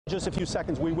Just a few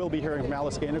seconds, we will be hearing from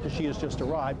Alice Gaynor because she has just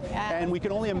arrived. And we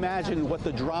can only imagine what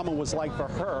the drama was like for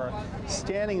her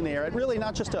standing there at really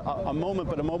not just a moment,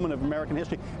 but a moment of American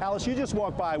history. Alice, you just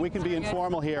walked by. We can be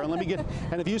informal here. And let me get,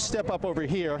 and if you step up over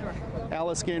here,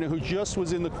 Alice Gaynor, who just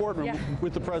was in the courtroom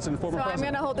with the president, former president. I'm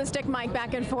going to hold the stick mic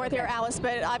back and forth here, Alice,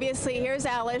 but obviously here's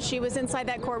Alice. She was inside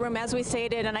that courtroom, as we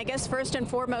stated, and I guess first and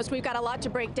foremost, we've got a lot to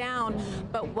break down,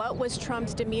 but what was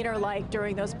Trump's demeanor like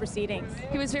during those proceedings?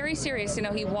 He was very serious. You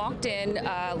know, he walked in,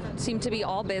 seemed to be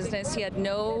all business. He had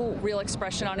no real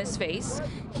expression on his face.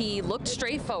 He looked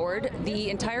straightforward.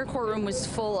 The entire courtroom was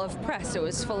full of press. It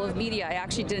was full of media. I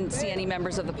actually didn't see any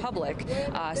members of the public.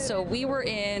 So we were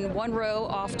in one row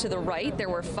off to the right. There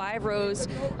were 5 rows,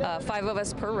 5 of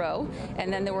us per row,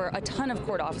 and then there were a ton of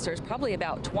court officers, probably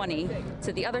about 20.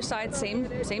 To the other side,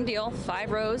 same deal,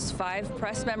 5 rows, 5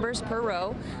 press members per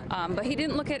row, but he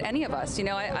didn't look at any of us. You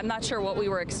know, I'm not sure what we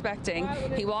were expecting.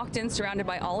 He walked in surrounded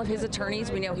by all of his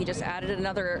attorneys. We know he just added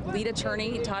another lead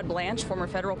attorney, Todd Blanche, former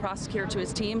federal prosecutor, to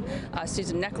his team.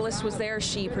 Susan Nicholas was there.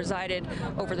 She presided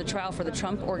over the trial for the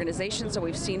Trump Organization, so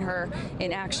we've seen her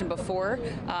in action before.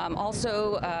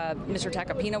 Also, Mr.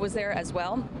 Tacopina was there as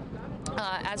well.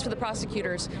 As for the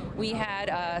prosecutors, we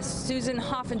had Susan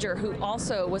Hoffinger, who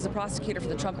also was a prosecutor for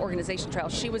the Trump Organization trial.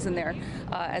 She was in there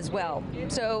as well.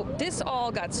 So this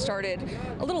all got started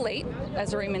a little late,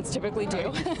 as arraignments typically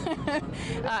do.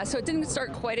 So it didn't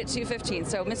start quite at 2:15.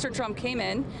 So Mr. Trump came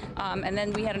in, and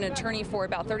then we had an attorney for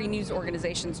about 30 news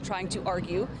organizations trying to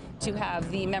argue to have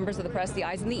the members of the press, the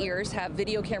eyes and the ears, have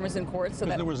video cameras in court. So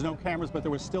that there was no cameras, but there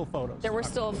were still photos. There were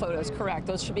still photos, correct.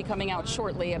 Those should be coming out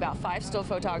shortly. About 5 still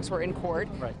photogs were in court.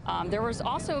 Right. There was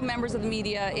also members of the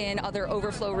media in other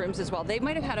overflow rooms as well. They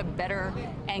might have had a better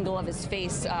angle of his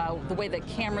face, the way the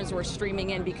cameras were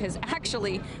streaming in, because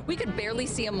actually we could barely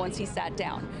see him once he sat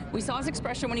down. We saw his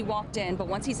expression when he walked in, but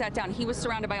once he sat down, he was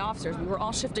surrounded by officers. We were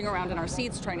all shifting around in our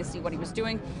seats trying to see what he was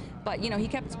doing. But, you know, he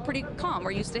kept pretty calm.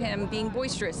 We're used to him being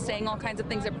boisterous, saying all kinds of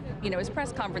things at, you know, his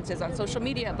press conferences, on social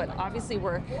media, but obviously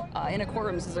we're in a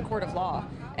courtroom. This is a court of law.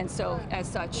 And so, as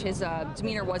such, his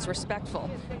demeanor was respectful.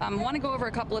 I want to go over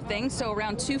a couple of things. So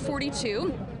around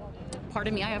 2:42,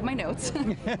 pardon me, I have my notes.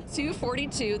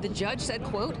 2:42, the judge said,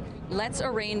 quote, "Let's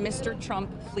arraign Mr. Trump,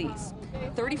 please.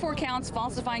 34 counts,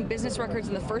 falsifying business records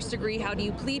in the first degree. How do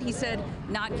you plead?" He said,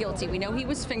 "Not guilty." We know he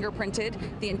was fingerprinted.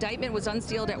 The indictment was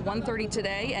unsealed at 1:30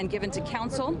 today and given to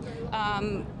counsel.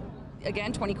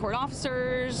 Again, 20 court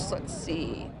officers. Let's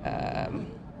see.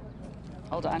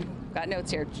 Hold on, got notes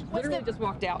here. Literally just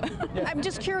walked out. I'm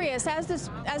just curious, as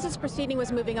this proceeding was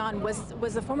moving on,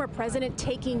 was the former president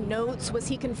taking notes? Was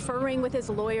he conferring with his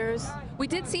lawyers? We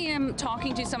did see him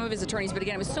talking to some of his attorneys, but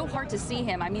again, it was so hard to see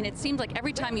him. I mean, it seemed like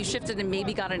every time you shifted and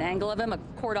maybe got an angle of him, a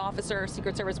court officer,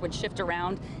 Secret Service would shift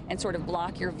around and sort of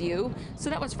block your view. So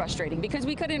that was frustrating because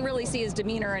we couldn't really see his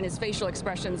demeanor and his facial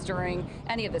expressions during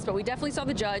any of this. But we definitely saw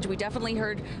the judge. We definitely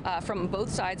heard from both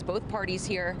sides, both parties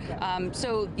here.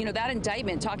 So, you know, that indictment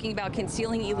talking about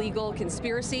concealing illegal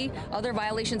conspiracy, other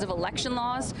violations of election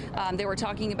laws. They were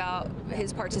talking about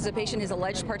his participation, his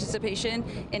alleged participation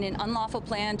in an unlawful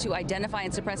plan to identify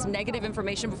and suppress negative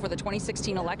information before the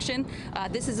 2016 election.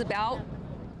 This is about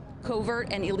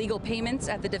covert and illegal payments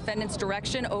at the defendant's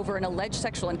direction over an alleged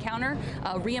sexual encounter,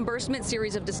 reimbursement,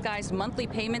 series of disguised monthly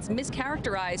payments,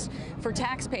 mischaracterized for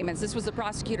tax payments. This was the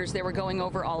prosecutors. They were going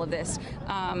over all of this.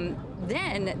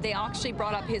 Then they actually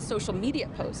brought up his social media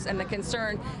posts and the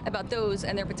concern about those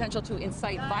and their potential to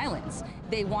incite violence.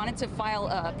 They wanted to file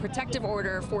a protective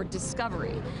order for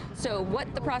discovery. So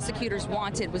what the prosecutors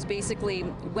wanted was basically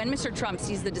when Mr. Trump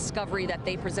sees the discovery that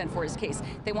they present for his case,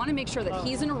 they want to make sure that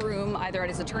he's in a room, either at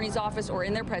his attorney's office or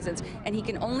in their presence, and he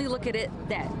can only look at it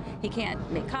then. He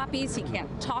can't make copies, he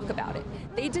can't talk about it.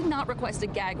 They did not request a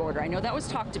gag order. I know that was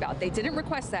talked about. They didn't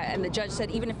request that, and the judge said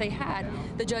even if they had,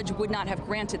 the judge would not have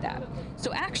granted that.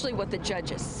 So actually what the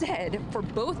judge said for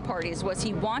both parties was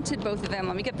he wanted both of them,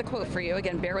 let me get the quote for you,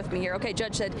 again, bear with me here. Okay,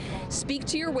 judge said, "Speak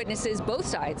to your witnesses, both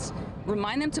sides,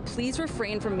 remind them to please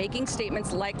refrain from making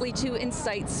statements likely to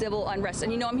incite civil unrest."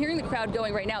 And you know, I'm hearing the crowd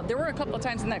going right now. There were a couple of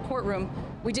times in that courtroom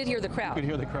we did hear the crowd. We could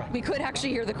hear the crowd. We could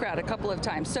actually hear the crowd a couple of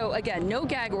times. So again, no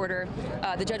gag order.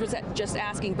 The judge was just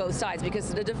asking both sides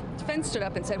because the defense stood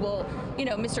up and said, well, you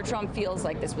know, Mr. Trump feels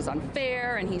like this was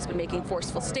unfair and he's been making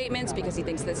forceful statements because he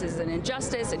thinks this is an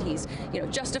injustice and he's, you know,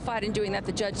 justified in doing that.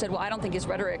 The judge said, well, I don't think his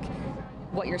rhetoric,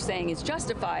 what you're saying, is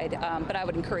justified, but I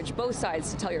would encourage both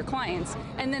sides to tell your clients.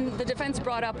 And then the defense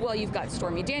brought up, well, you've got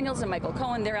Stormy Daniels and Michael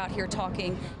Cohen, they're out here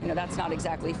talking, you know, that's not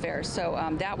exactly fair. So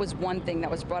that was one thing that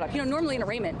was brought up. You know, normally in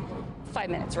arraignment, 5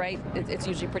 minutes, right? It's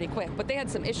usually pretty quick. But they had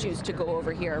some issues to go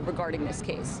over here regarding this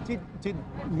case. Did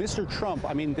Mr. Trump,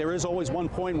 I mean, there is always one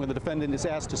point when the defendant is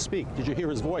asked to speak. Did you hear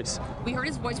his voice? We heard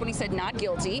his voice when he said not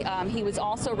guilty. He was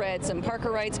also read some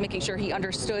Parker rights, making sure he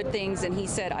understood things, and he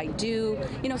said, I do.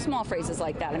 You know, small phrases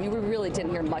like that. I mean, we really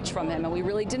didn't hear much from him, and we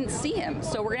really didn't see him.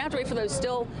 So we're going to have to wait for those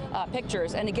still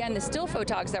pictures. And again, the still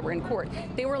photogs that were in court,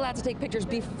 they were allowed to take pictures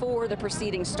before the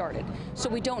proceedings started. So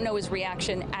we don't know his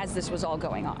reaction as this was all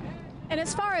going on. And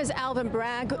as far as Alvin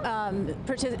Bragg,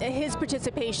 his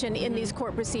participation in these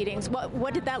court proceedings,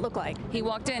 what did that look like? He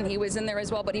walked in, he was in there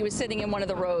as well, but he was sitting in one of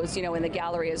the rows, you know, in the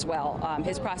gallery as well.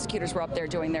 His prosecutors were up there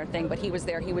doing their thing, but he was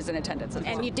there, he was in attendance as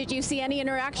well. And did you see any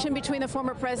interaction between the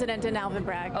former president and Alvin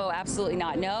Bragg? Oh, absolutely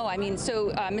not, no. I mean,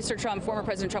 so Mr. Trump, former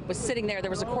President Trump, was sitting there. There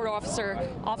was a court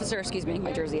officer, excuse me,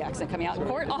 my Jersey accent coming out,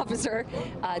 court officer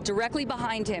directly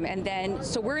behind him. And then,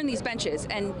 so we're in these benches,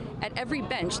 and at every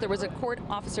bench, there was a court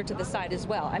officer to the side as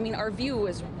well. I mean, our view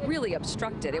was really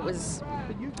obstructed. It was,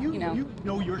 you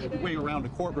know your way around a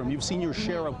courtroom. You've seen your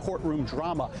share of courtroom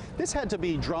drama. This had to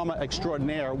be drama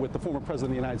extraordinaire with the former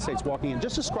president of the United States walking in.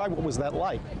 Just describe what was that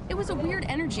like? It was a weird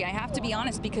energy, I have to be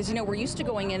honest, because, you know, we're used to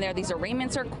going in there. These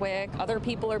arraignments are quick. Other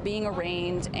people are being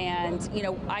arraigned. And, you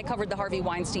know, I covered the Harvey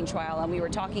Weinstein trial, and we were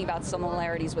talking about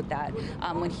similarities with that.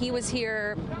 When he was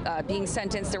here being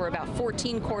sentenced, there were about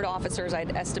 14 court officers,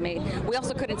 I'd estimate. We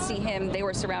also couldn't see him. They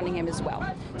were surrounding him as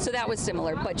well. So that was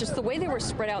similar. But just the way they were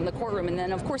spread out in the courtroom, and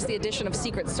then, of course, the addition of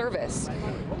Secret Service.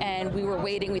 And we were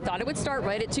waiting. We thought it would start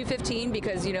right at 2:15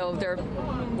 because, you know, they're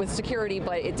with security,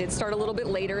 but it did start a little bit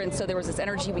later, and so there was this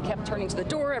energy. We kept turning to the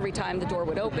door every time the door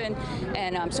would open,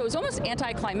 and so it was almost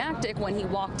anticlimactic when he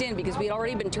walked in because we had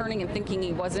already been turning and thinking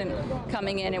he wasn't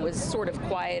coming in. It was sort of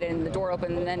quiet, and the door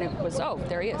opened, and then it was, oh,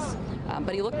 there he is.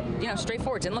 But he looked, you know,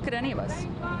 straightforward, didn't look at any of us.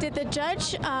 Did the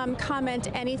judge comment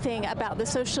anything about the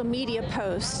social media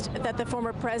post that the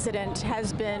former president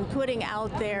has been putting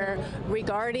out there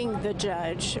regarding the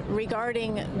judge,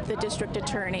 regarding the district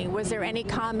attorney? Was there any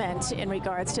comment in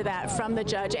regards to that from the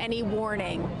judge? Any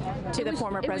warning to the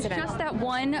former president? It was just that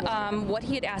one, what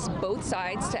he had asked both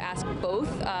sides to ask both,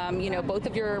 you know, both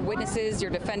of your witnesses,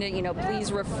 your defendant, you know,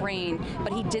 please refrain.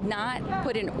 But he did not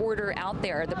put an order out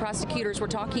there. The prosecutors were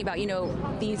talking about, you know,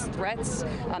 these threats,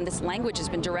 this language has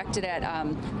been directed at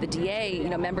the DA, you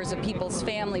know, members of people's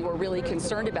family were really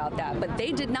concerned about that. But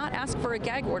they did not ask for a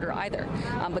gag order either.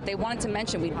 But they wanted to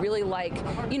mention we'd really like,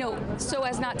 you know, so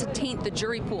as not to taint the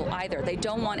jury pool either. They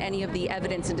don't want any of the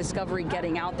evidence and discovery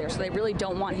getting out there. So they really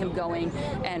don't want him going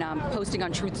and posting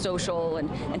on Truth Social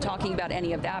and talking about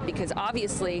any of that, because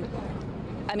obviously,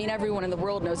 I mean, everyone in the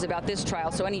world knows about this trial,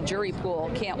 so any jury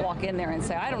pool can't walk in there and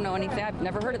say, I don't know anything, I've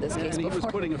never heard of this case before. He was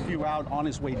putting a few out on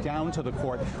his way down to the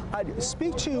court.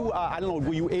 Speak to, I don't know,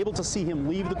 were you able to see him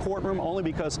leave the courtroom? Only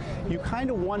because you kind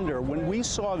of wonder, when we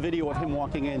saw a video of him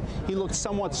walking in, he looked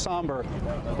somewhat somber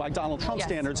by Donald Trump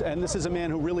standards, and this is a man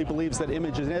who really believes that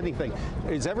image is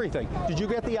everything. Did you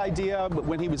get the idea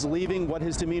when he was leaving what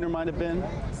his demeanor might have been?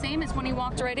 Same as when he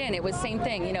walked right in. It was same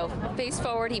thing, you know, face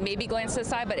forward, he maybe glanced to the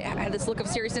side, but it had this look of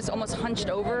seriousness, almost hunched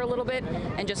over a little bit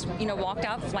and just, you know, walked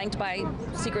out, flanked by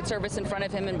Secret Service in front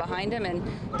of him and behind him. And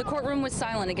the courtroom was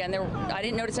silent again. I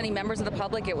didn't notice any members of the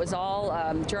public. It was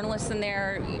all journalists in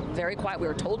there, very quiet. We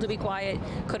were told to be quiet.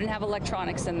 Couldn't have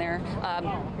electronics in there.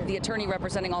 The attorney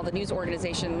representing all the news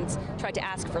organizations tried to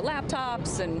ask for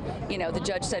laptops, and, you know, the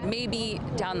judge said maybe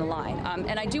down the line.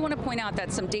 And I do want to point out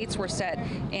that some dates were set,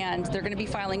 and they're going to be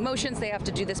filing motions. They have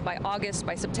to do this by August,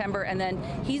 by September, and then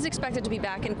he's expected to be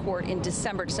back in court in December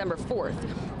 4th.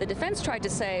 The defense tried to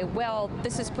say, well,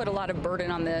 this has put a lot of burden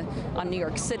on New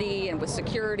York City and with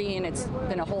security, and it's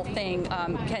been a whole thing.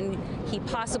 Can he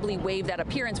possibly waive that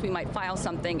appearance? We might file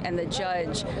something. And the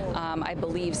judge, I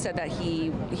believe, said that he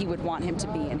would want him to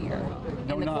be in here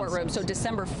in the courtroom. So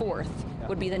December 4th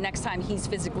would be the next time he's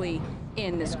physically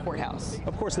in this courthouse.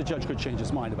 Of course, the judge could change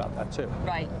his mind about that too.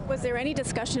 Right. Was there any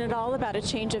discussion at all about a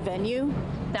change of venue?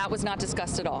 That was not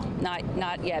discussed at all.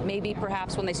 Not yet. Maybe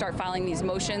perhaps when they start filing these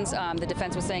motions, the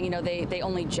defense was saying, you know, they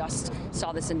only just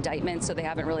saw this indictment, so they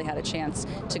haven't really had a chance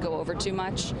to go over too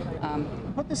much.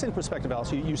 Put this in perspective,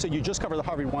 Alice. You said you just covered the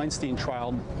Harvey Weinstein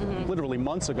trial literally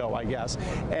months ago, I guess,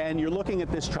 and you're looking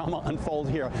at this drama unfold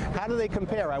here. How do they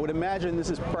compare? I would imagine this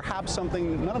is perhaps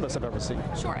something none of us have ever seen.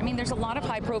 Sure. I mean, there's a lot of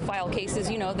high-profile cases,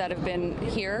 you know, that have been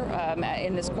here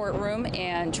in this courtroom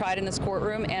and tried in this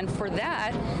courtroom, and for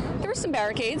that, there were some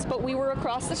barricades, but we were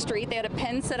across the street. They had a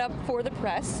pen set up for the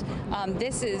press.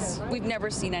 We've never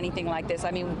seen anything like this.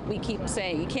 I mean, we keep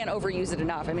saying you can't overuse it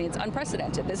enough. I mean, it's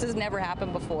unprecedented. This has never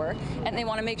happened before, and they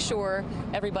want to make sure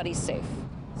everybody's safe.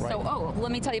 Right. So,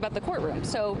 let me tell you about the courtroom.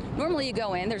 So normally you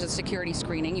go in, there's a security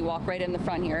screening, you walk right in the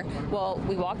front here. Well,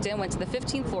 we walked in, went to the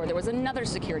 15th floor, there was another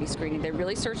security screening. They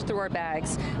really searched through our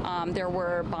bags. There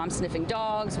were bomb-sniffing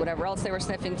dogs, whatever else they were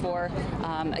sniffing for.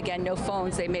 Again, no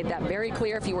phones. They made that very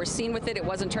clear. If you were seen with it, it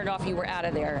wasn't turned off, you were out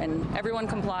of there. And everyone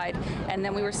complied. And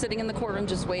then we were sitting in the courtroom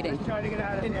just waiting.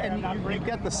 And you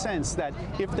get the sense that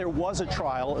if there was a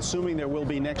trial, assuming there will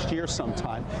be next year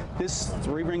sometime, this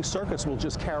three-ring circus will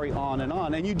just carry on.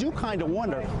 And you do kind of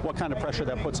wonder what kind of pressure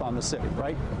that puts on the city,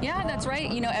 right? Yeah, that's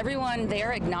right. You know, everyone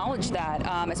there acknowledged that,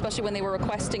 especially when they were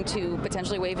requesting to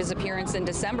potentially waive his appearance in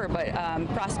December. But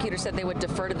prosecutors said they would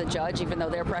defer to the judge, even though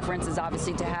their preference is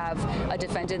obviously to have a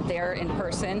defendant there in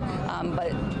person.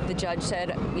 But the judge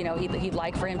said, you know, he'd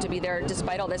like for him to be there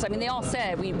despite all this. I mean, they all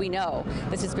said, we know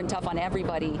this has been tough on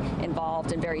everybody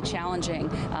involved and very challenging.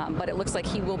 But it looks like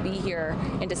he will be here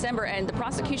in December. And the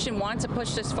prosecution wanted to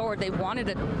push this forward. They wanted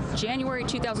a January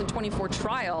 2024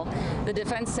 trial. The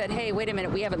defense said, hey, wait a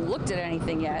minute, we haven't looked at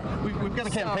anything yet. We've got a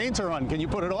campaign to run. Can you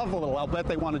put it off a little? I'll bet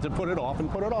they wanted to put it off and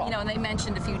put it off. You know, and they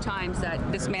mentioned a few times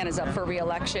that this man is up for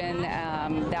re-election.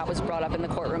 That was brought up in the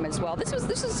courtroom as well. This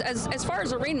is as far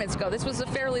as arraignments go, this was a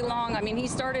fairly long, I mean, he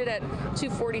started at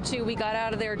 2:42. We got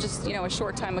out of there just, you know, a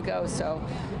short time ago, so.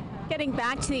 Getting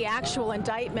back to the actual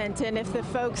indictment, and if the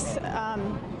folks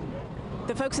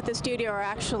at the studio are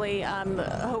actually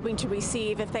hoping to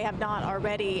receive, if they have not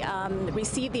already,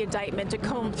 received the indictment to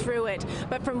comb through it.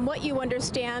 But from what you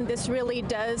understand, this really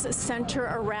does center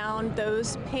around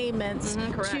those payments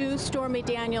to Stormy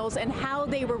Daniels and how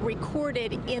they were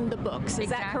recorded in the books. Is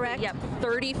that correct? Yep,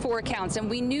 34 counts. And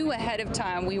we knew ahead of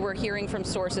time, we were hearing from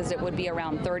sources it would be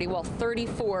around 30. Well,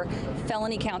 34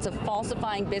 felony counts of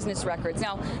falsifying business records.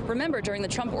 Now, remember, during the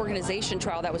Trump Organization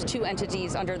trial, that was two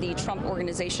entities under the Trump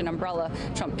Organization umbrella.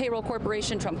 Trump Payroll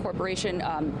Corporation, Trump Corporation.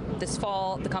 This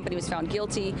fall, the company was found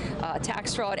guilty,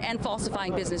 tax fraud, and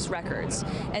falsifying business records.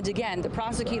 And again, the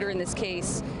prosecutor in this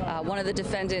case, one of the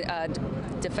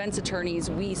defense attorneys,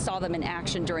 we saw them in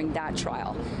action during that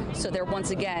trial. So they're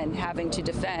once again having to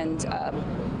defend,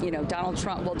 you know, Donald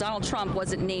Trump. Well, Donald Trump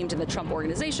wasn't named in the Trump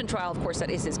Organization trial. Of course,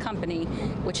 that is his company,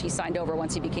 which he signed over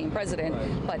once he became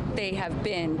president. But they have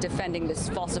been defending this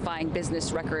falsifying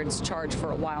business records charge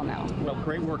for a while now. Well,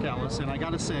 great work, Alice. And I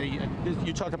got to say,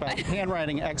 you talk about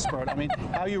handwriting expert. I mean,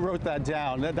 how you wrote that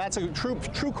down. That's a true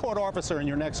court officer in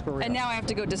your next career. And now I have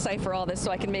to go decipher all this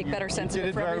so I can make better sense of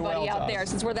it for everybody out there,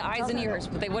 since we're the eyes and ears.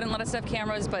 They wouldn't let us have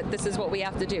cameras, but this is what we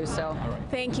have to do. So,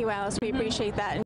 thank you, Alice. We appreciate that.